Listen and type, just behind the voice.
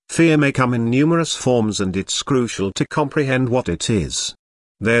Fear may come in numerous forms and it's crucial to comprehend what it is.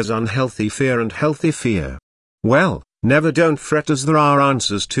 There's unhealthy fear and healthy fear. Well, don't fret as there are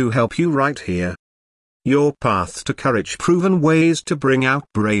answers to help you right here. Your path to courage, proven ways to bring out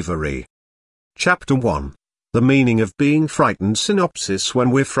bravery. Chapter 1. The meaning of being frightened. Synopsis: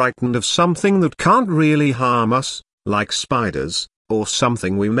 when we're frightened of something that can't really harm us, like spiders, or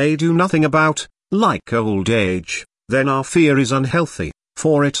something we may do nothing about, like old age, then our fear is unhealthy,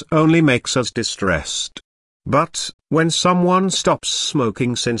 for it only makes us distressed. But, when someone stops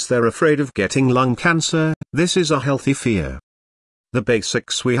smoking since they're afraid of getting lung cancer, this is a healthy fear. The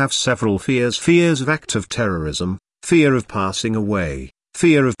basics: we have several fears. Fears of active terrorism, fear of passing away,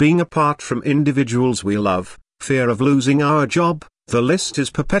 fear of being apart from individuals we love, fear of losing our job, the list is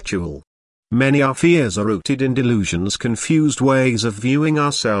perpetual. Many our fears are rooted in delusions, confused ways of viewing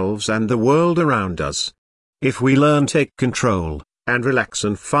ourselves and the world around us. If we learn to take control, and relax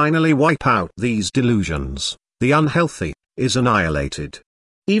and finally wipe out these delusions, the unhealthy is annihilated.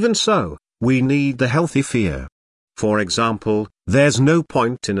 Even so, we need the healthy fear. For example, there's no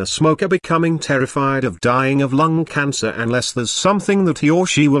point in a smoker becoming terrified of dying of lung cancer unless there's something that he or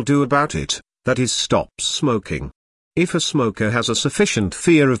she will do about it, that is, stop smoking. If a smoker has a sufficient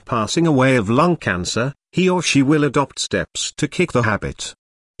fear of passing away of lung cancer, he or she will adopt steps to kick the habit.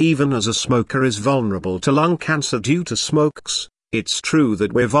 Even as a smoker is vulnerable to lung cancer due to smokes, it's true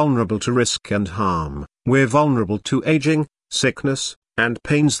that we're vulnerable to risk and harm. We're vulnerable to aging, sickness, and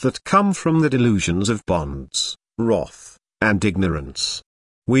pains that come from the delusions of bonds, wrath, and ignorance.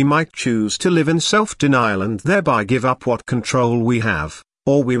 We might choose to live in self-denial and thereby give up what control we have,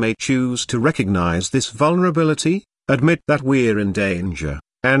 or we may choose to recognize this vulnerability, admit that we're in danger,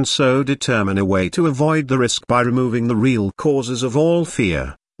 and so determine a way to avoid the risk by removing the real causes of all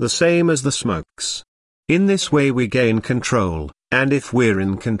fear, the same as the smokes. In this way we gain control, and if we're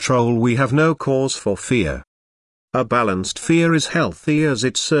in control we have no cause for fear. A balanced fear is healthy as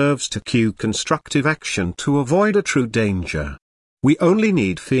it serves to cue constructive action to avoid a true danger. We only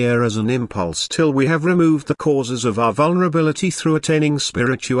need fear as an impulse till we have removed the causes of our vulnerability through attaining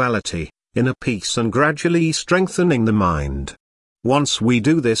spirituality, inner peace, and gradually strengthening the mind. Once we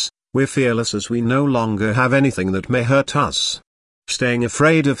do this, we're fearless as we no longer have anything that may hurt us. Staying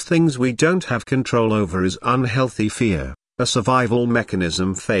afraid of things we don't have control over is unhealthy fear, a survival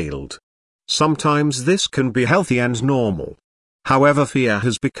mechanism failed. Sometimes this can be healthy and normal. However, fear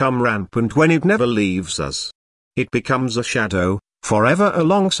has become rampant when it never leaves us. It becomes a shadow, forever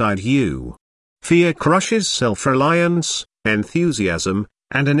alongside you. Fear crushes self-reliance, enthusiasm,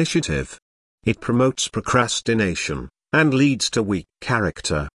 and initiative. It promotes procrastination, and leads to weak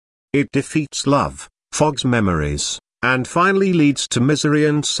character. It defeats love, fogs memories, and finally leads to misery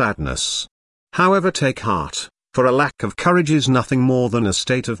and sadness. However, take heart, for a lack of courage is nothing more than a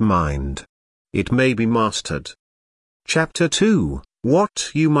state of mind. It may be mastered. Chapter 2. What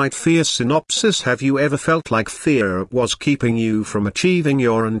you might fear. Synopsis: have you ever felt like fear was keeping you from achieving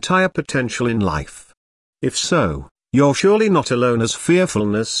your entire potential in life? If so, you're surely not alone, as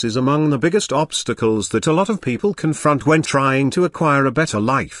fearfulness is among the biggest obstacles that a lot of people confront when trying to acquire a better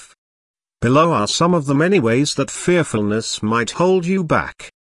life. Below are some of the many ways that fearfulness might hold you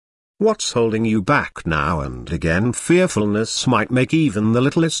back. What's holding you back? Now and again, fearfulness might make even the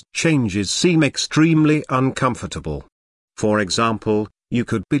littlest changes seem extremely uncomfortable. For example, you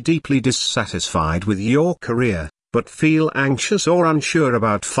could be deeply dissatisfied with your career, but feel anxious or unsure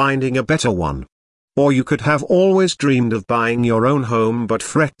about finding a better one. Or you could have always dreamed of buying your own home but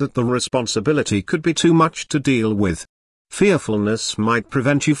fret that the responsibility could be too much to deal with. Fearfulness might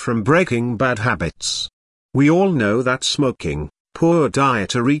prevent you from breaking bad habits. We all know that smoking, poor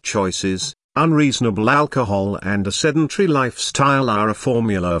dietary choices, unreasonable alcohol, and a sedentary lifestyle are a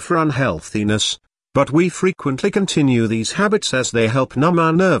formula for unhealthiness, but we frequently continue these habits as they help numb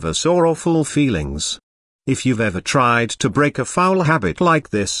our nervous or awful feelings. If you've ever tried to break a foul habit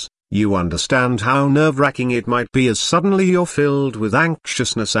like this, you understand how nerve-wracking it might be as suddenly you're filled with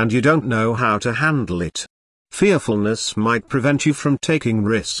anxiousness and you don't know how to handle it. Fearfulness might prevent you from taking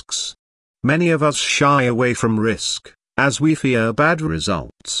risks. Many of us shy away from risk, as we fear bad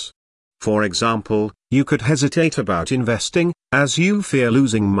results. For example, you could hesitate about investing, as you fear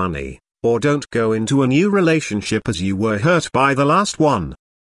losing money, or don't go into a new relationship as you were hurt by the last one.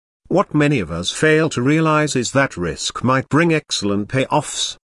 What many of us fail to realize is that risk might bring excellent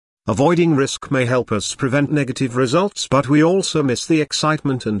payoffs. Avoiding risk may help us prevent negative results, but we also miss the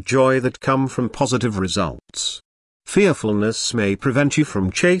excitement and joy that come from positive results. Fearfulness may prevent you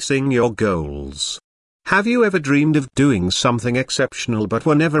from chasing your goals. Have you ever dreamed of doing something exceptional but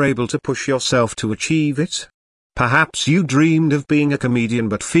were never able to push yourself to achieve it? Perhaps you dreamed of being a comedian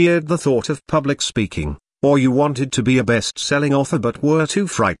but feared the thought of public speaking, or you wanted to be a best-selling author but were too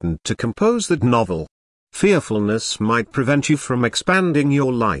frightened to compose that novel. Fearfulness might prevent you from expanding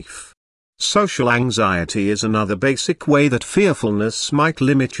your life. Social anxiety is another basic way that fearfulness might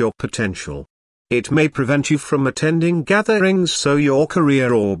limit your potential. It may prevent you from attending gatherings so your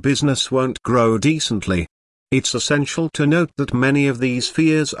career or business won't grow decently. It's essential to note that many of these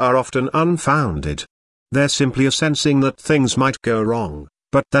fears are often unfounded. They're simply a sensing that things might go wrong,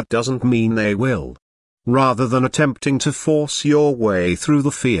 but that doesn't mean they will. Rather than attempting to force your way through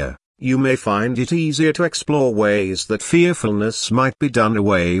the fear, you may find it easier to explore ways that fearfulness might be done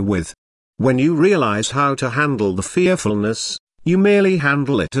away with. When you realize how to handle the fearfulness, you merely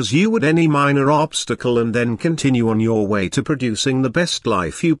handle it as you would any minor obstacle and then continue on your way to producing the best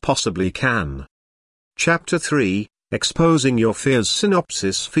life you possibly can. Chapter 3, Exposing Your Fears.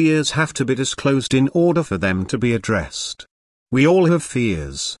 Synopsis. Fears have to be disclosed in order for them to be addressed. We all have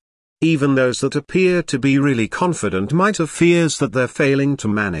fears. Even those that appear to be really confident might have fears that they're failing to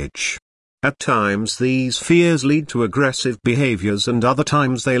manage. At times these fears lead to aggressive behaviors and other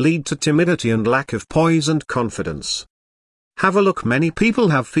times they lead to timidity and lack of poise and confidence. Have a look. Many people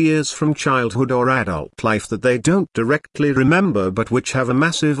have fears from childhood or adult life that they don't directly remember but which have a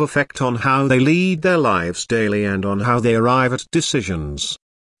massive effect on how they lead their lives daily and on how they arrive at decisions.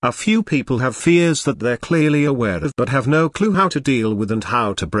 A few people have fears that they're clearly aware of but have no clue how to deal with and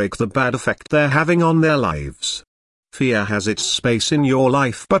how to break the bad effect they're having on their lives. Fear has its space in your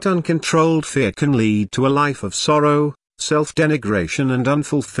life, but uncontrolled fear can lead to a life of sorrow, self-denigration and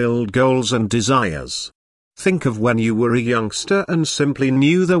unfulfilled goals and desires. Think of when you were a youngster and simply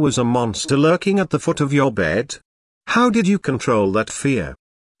knew there was a monster lurking at the foot of your bed. How did you control that fear?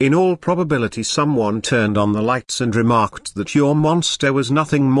 In all probability someone turned on the lights and remarked that your monster was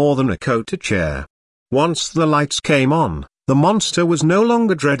nothing more than a coat chair. Once the lights came on, the monster was no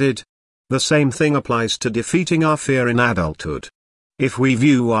longer dreaded. The same thing applies to defeating our fear in adulthood. If we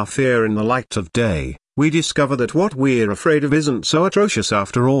view our fear in the light of day, we discover that what we're afraid of isn't so atrocious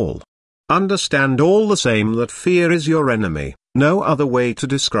after all. Understand all the same that fear is your enemy, no other way to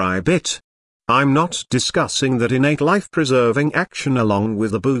describe it. I'm not discussing that innate life-preserving action along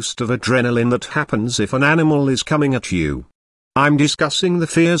with the boost of adrenaline that happens if an animal is coming at you. I'm discussing the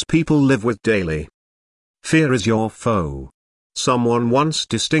fears people live with daily. Fear is your foe. Someone once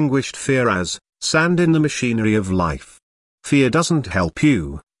distinguished fear as sand in the machinery of life. Fear doesn't help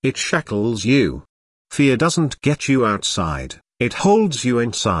you, it shackles you. Fear doesn't get you outside, it holds you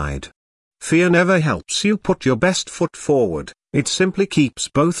inside. Fear never helps you put your best foot forward, it simply keeps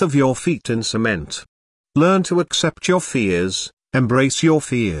both of your feet in cement. Learn to accept your fears, embrace your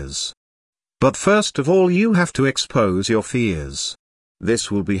fears. But first of all you have to expose your fears.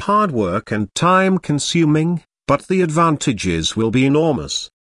 This will be hard work and time-consuming, but the advantages will be enormous.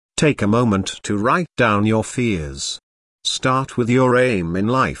 Take a moment to write down your fears. Start with your aim in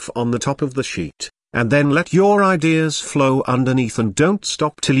life on the top of the sheet, and then let your ideas flow underneath and don't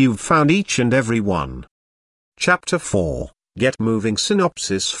stop till you've found each and every one. Chapter 4, Get Moving.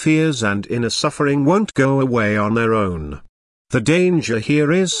 Synopsis. Fears and inner suffering won't go away on their own. The danger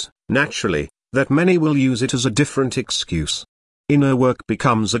here is, naturally, that many will use it as a different excuse. Inner work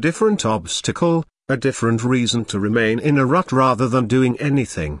becomes a different obstacle, a different reason to remain in a rut rather than doing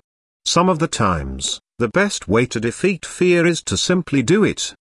anything. Some of the times, the best way to defeat fear is to simply do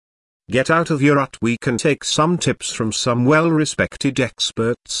it. Get out of your rut. We can take some tips from some well-respected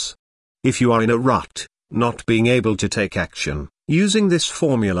experts. If you are in a rut, not being able to take action, using this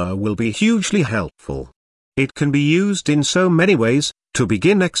formula will be hugely helpful. It can be used in so many ways: to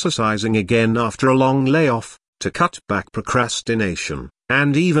begin exercising again after a long layoff, to cut back procrastination,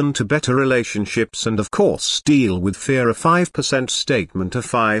 and even to better relationships and of course deal with fear. A 5% statement. A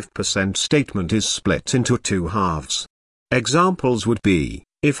 5% statement is split into two halves. Examples would be,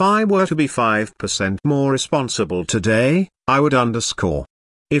 if I were to be 5% more responsible today, I would underscore.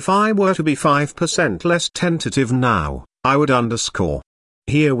 If I were to be 5% less tentative now, I would underscore.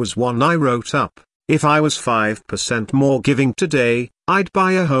 Here was one I wrote up. If I was 5% more giving today, I'd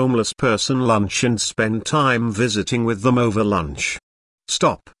buy a homeless person lunch and spend time visiting with them over lunch.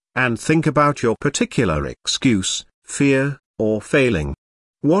 Stop, and think about your particular excuse, fear, or failing.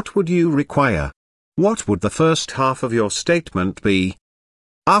 What would you require? What would the first half of your statement be?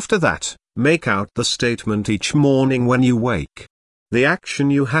 After that, make out the statement each morning when you wake. The action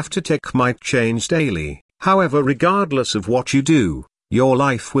you have to take might change daily, however, regardless of what you do, your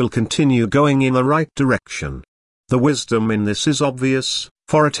life will continue going in the right direction. The wisdom in this is obvious,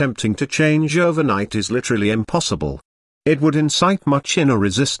 for attempting to change overnight is literally impossible. It would incite much inner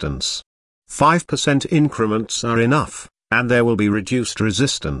resistance. 5% increments are enough, and there will be reduced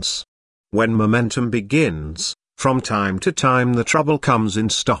resistance. When momentum begins, from time to time the trouble comes in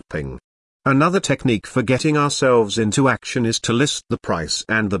stopping. Another technique for getting ourselves into action is to list the price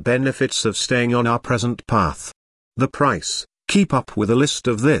and the benefits of staying on our present path. The price: keep up with a list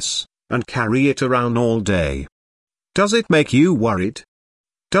of this, and carry it around all day. Does it make you worried?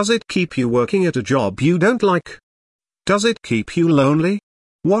 Does it keep you working at a job you don't like? Does it keep you lonely?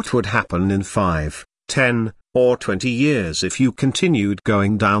 What would happen in 5, 10, or 20 years if you continued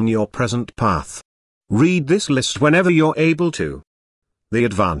going down your present path? Read this list whenever you're able to. The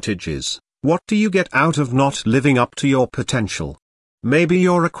advantage is, what do you get out of not living up to your potential? Maybe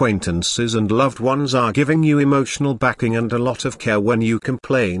your acquaintances and loved ones are giving you emotional backing and a lot of care when you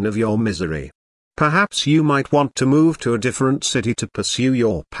complain of your misery. Perhaps you might want to move to a different city to pursue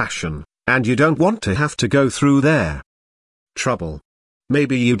your passion, and you don't want to have to go through their trouble.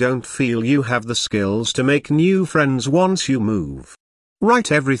 Maybe you don't feel you have the skills to make new friends once you move.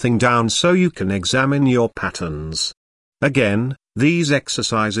 Write everything down so you can examine your patterns. Again, these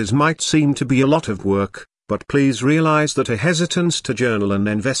exercises might seem to be a lot of work, but please realize that a hesitance to journal and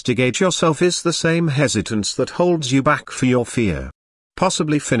investigate yourself is the same hesitance that holds you back for your fear.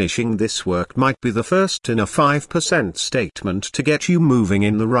 Possibly finishing this work might be the first in a 5% statement to get you moving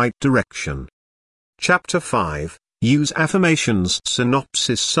in the right direction. Chapter 5. Use affirmations.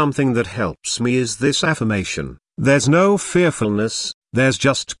 Synopsis. Something that helps me is this affirmation: there's no fearfulness, there's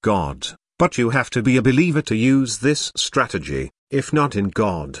just God. But you have to be a believer to use this strategy, if not in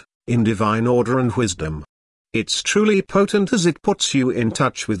God, in divine order and wisdom. It's truly potent as it puts you in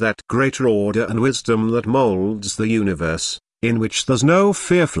touch with that greater order and wisdom that molds the universe, in which there's no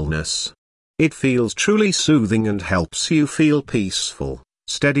fearfulness. It feels truly soothing and helps you feel peaceful,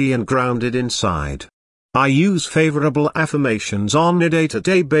 steady and grounded inside. I use favorable affirmations on a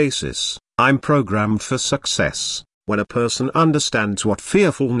day-to-day basis. I'm programmed for success. When a person understands what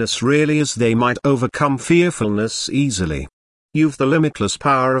fearfulness really is, they might overcome fearfulness easily. You've the limitless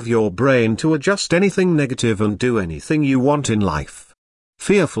power of your brain to adjust anything negative and do anything you want in life.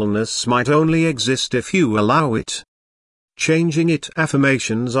 Fearfulness might only exist if you allow it. Changing it.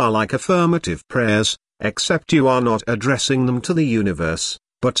 Affirmations are like affirmative prayers, except you are not addressing them to the universe,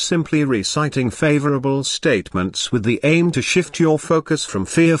 but simply reciting favorable statements with the aim to shift your focus from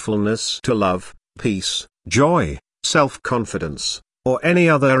fearfulness to love, peace, joy, self-confidence, or any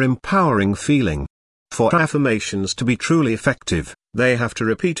other empowering feeling. For affirmations to be truly effective, they have to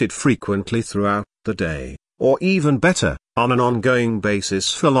repeat it frequently throughout the day, or even better, on an ongoing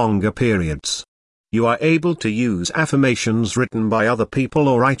basis for longer periods. You are able to use affirmations written by other people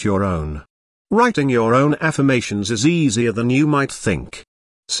or write your own. Writing your own affirmations is easier than you might think.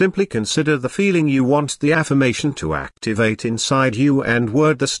 Simply consider the feeling you want the affirmation to activate inside you and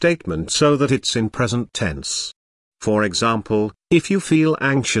word the statement so that it's in present tense. For example, if you feel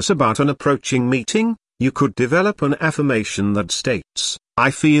anxious about an approaching meeting, you could develop an affirmation that states,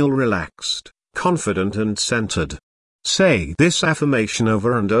 I feel relaxed, confident and centered. Say this affirmation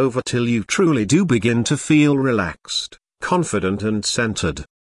over and over till you truly do begin to feel relaxed, confident and centered.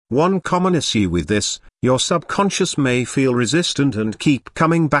 One common issue with this, your subconscious may feel resistant and keep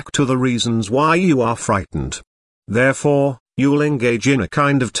coming back to the reasons why you are frightened. Therefore, you'll engage in a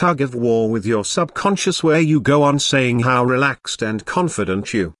kind of tug-of-war with your subconscious where you go on saying how relaxed and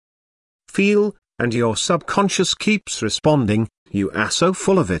confident you feel, and your subconscious keeps responding, you are so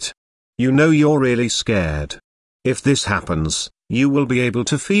full of it. You know you're really scared. If this happens, you will be able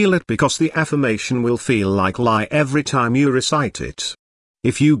to feel it because the affirmation will feel like lie every time you recite it.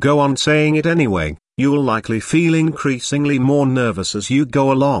 If you go on saying it anyway, you'll likely feel increasingly more nervous as you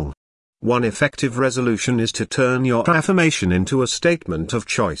go along. One effective resolution is to turn your affirmation into a statement of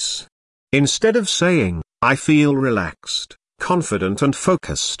choice. Instead of saying, I feel relaxed, confident and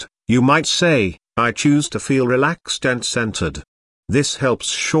focused, you might say, I choose to feel relaxed and centered. This helps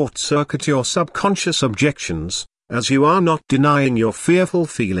short-circuit your subconscious objections, as you are not denying your fearful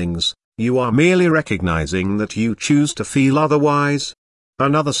feelings, you are merely recognizing that you choose to feel otherwise.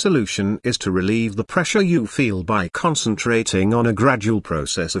 Another solution is to relieve the pressure you feel by concentrating on a gradual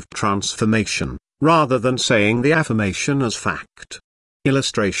process of transformation, rather than saying the affirmation as fact.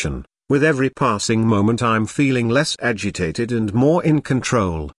 Illustration: with every passing moment I'm feeling less agitated and more in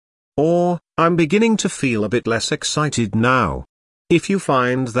control. Or, I'm beginning to feel a bit less excited now. If you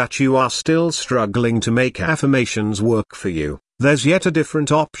find that you are still struggling to make affirmations work for you, there's yet a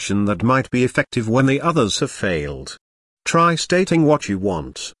different option that might be effective when the others have failed. Try stating what you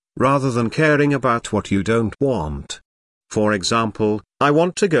want, rather than caring about what you don't want. For example, I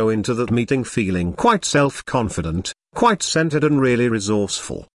want to go into that meeting feeling quite self-confident, quite centered and really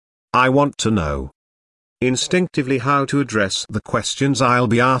resourceful. I want to know instinctively how to address the questions I'll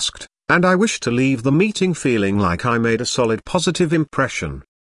be asked, and I wish to leave the meeting feeling like I made a solid positive impression.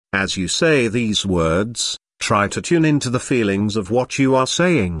 As you say these words, try to tune into the feelings of what you are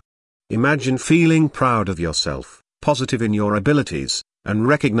saying. Imagine feeling proud of yourself, positive in your abilities, and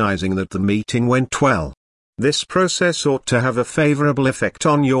recognizing that the meeting went well. This process ought to have a favorable effect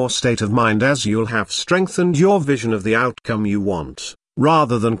on your state of mind, as you'll have strengthened your vision of the outcome you want,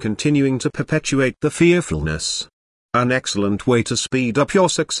 rather than continuing to perpetuate the fearfulness. An excellent way to speed up your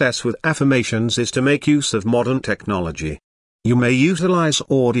success with affirmations is to make use of modern technology. You may utilize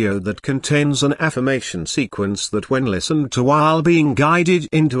audio that contains an affirmation sequence that, when listened to while being guided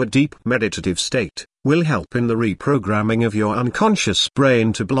into a deep meditative state, will help in the reprogramming of your unconscious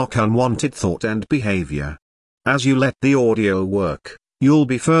brain to block unwanted thought and behavior. As you let the audio work, you'll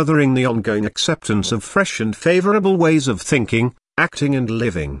be furthering the ongoing acceptance of fresh and favorable ways of thinking, acting and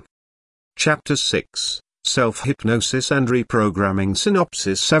living. Chapter 6, Self-Hypnosis and Reprogramming.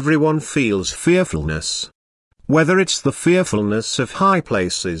 Synopsis. Everyone feels fearfulness. Whether it's the fearfulness of high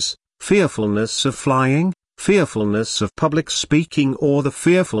places, fearfulness of flying, fearfulness of public speaking, or the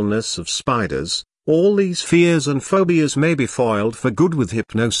fearfulness of spiders, all these fears and phobias may be foiled for good with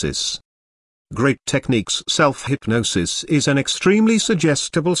hypnosis. Great techniques. Self-hypnosis is an extremely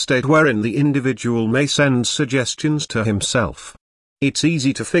suggestible state wherein the individual may send suggestions to himself. It's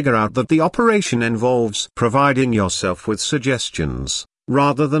easy to figure out that the operation involves providing yourself with suggestions,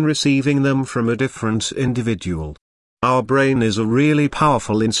 rather than receiving them from a different individual. Our brain is a really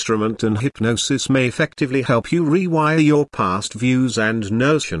powerful instrument, and hypnosis may effectively help you rewire your past views and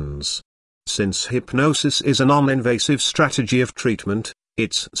notions. Since hypnosis is a non-invasive strategy of treatment,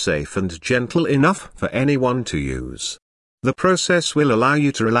 it's safe and gentle enough for anyone to use. The process will allow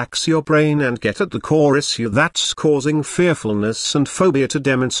you to relax your brain and get at the core issue that's causing fearfulness and phobia to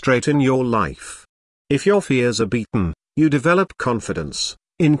demonstrate in your life. If your fears are beaten, you develop confidence,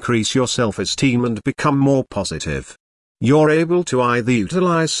 increase your self-esteem and become more positive. You're able to either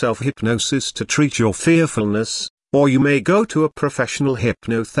utilize self-hypnosis to treat your fearfulness, or you may go to a professional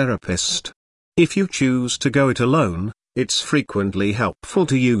hypnotherapist. If you choose to go it alone, it's frequently helpful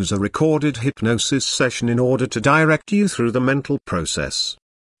to use a recorded hypnosis session in order to direct you through the mental process.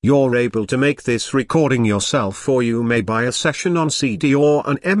 You're able to make this recording yourself, or you may buy a session on CD or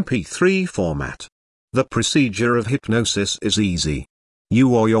an MP3 format. The procedure of hypnosis is easy.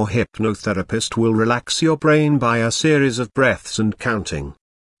 You or your hypnotherapist will relax your brain by a series of breaths and counting.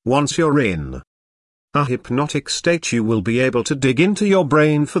 Once you're in a hypnotic state, you will be able to dig into your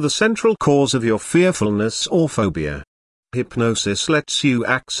brain for the central cause of your fearfulness or phobia. Hypnosis lets you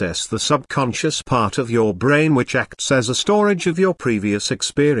access the subconscious part of your brain, which acts as a storage of your previous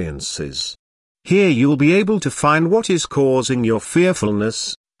experiences. Here you'll be able to find what is causing your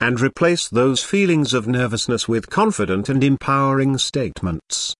fearfulness, and replace those feelings of nervousness with confident and empowering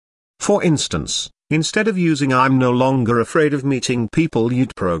statements. For instance, instead of using "I'm no longer afraid of meeting people,"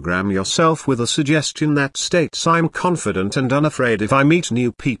 you'd program yourself with a suggestion that states "I'm confident and unafraid if I meet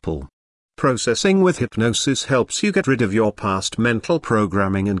new people." Processing with hypnosis helps you get rid of your past mental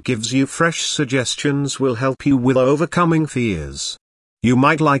programming and gives you fresh suggestions will help you with overcoming fears. You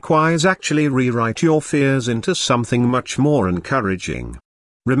might likewise actually rewrite your fears into something much more encouraging.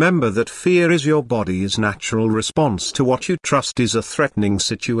 Remember that fear is your body's natural response to what you trust is a threatening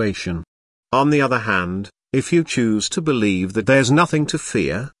situation. On the other hand, if you choose to believe that there's nothing to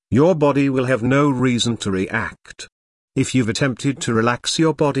fear, your body will have no reason to react. If you've attempted to relax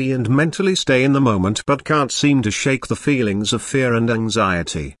your body and mentally stay in the moment but can't seem to shake the feelings of fear and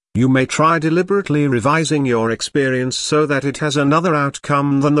anxiety, you may try deliberately revising your experience so that it has another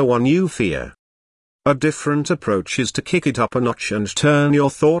outcome than the one you fear. A different approach is to kick it up a notch and turn your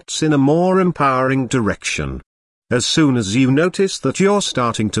thoughts in a more empowering direction. As soon as you notice that you're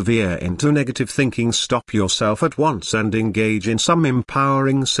starting to veer into negative thinking, stop yourself at once and engage in some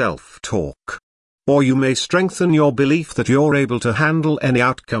empowering self-talk. Or you may strengthen your belief that you're able to handle any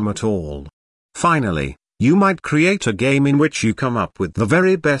outcome at all. Finally, you might create a game in which you come up with the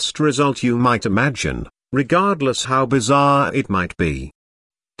very best result you might imagine, regardless how bizarre it might be.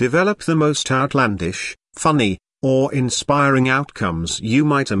 Develop the most outlandish, funny, or inspiring outcomes you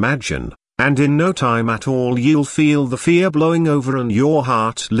might imagine, and in no time at all you'll feel the fear blowing over and your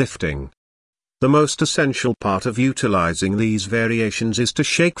heart lifting. The most essential part of utilizing these variations is to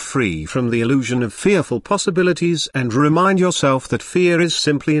shake free from the illusion of fearful possibilities and remind yourself that fear is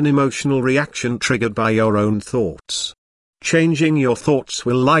simply an emotional reaction triggered by your own thoughts. Changing your thoughts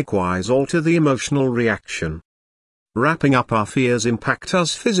will likewise alter the emotional reaction. Wrapping up, our fears impact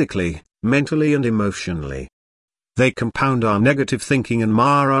us physically, mentally and emotionally. They compound our negative thinking and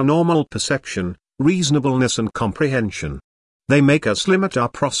mar our normal perception, reasonableness and comprehension. They make us limit our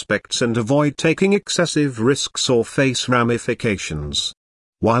prospects and avoid taking excessive risks or face ramifications.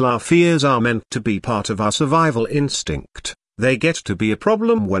 While our fears are meant to be part of our survival instinct, they get to be a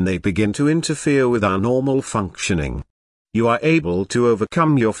problem when they begin to interfere with our normal functioning. You are able to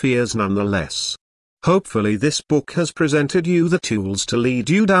overcome your fears nonetheless. Hopefully this book has presented you the tools to lead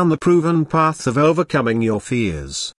you down the proven path of overcoming your fears.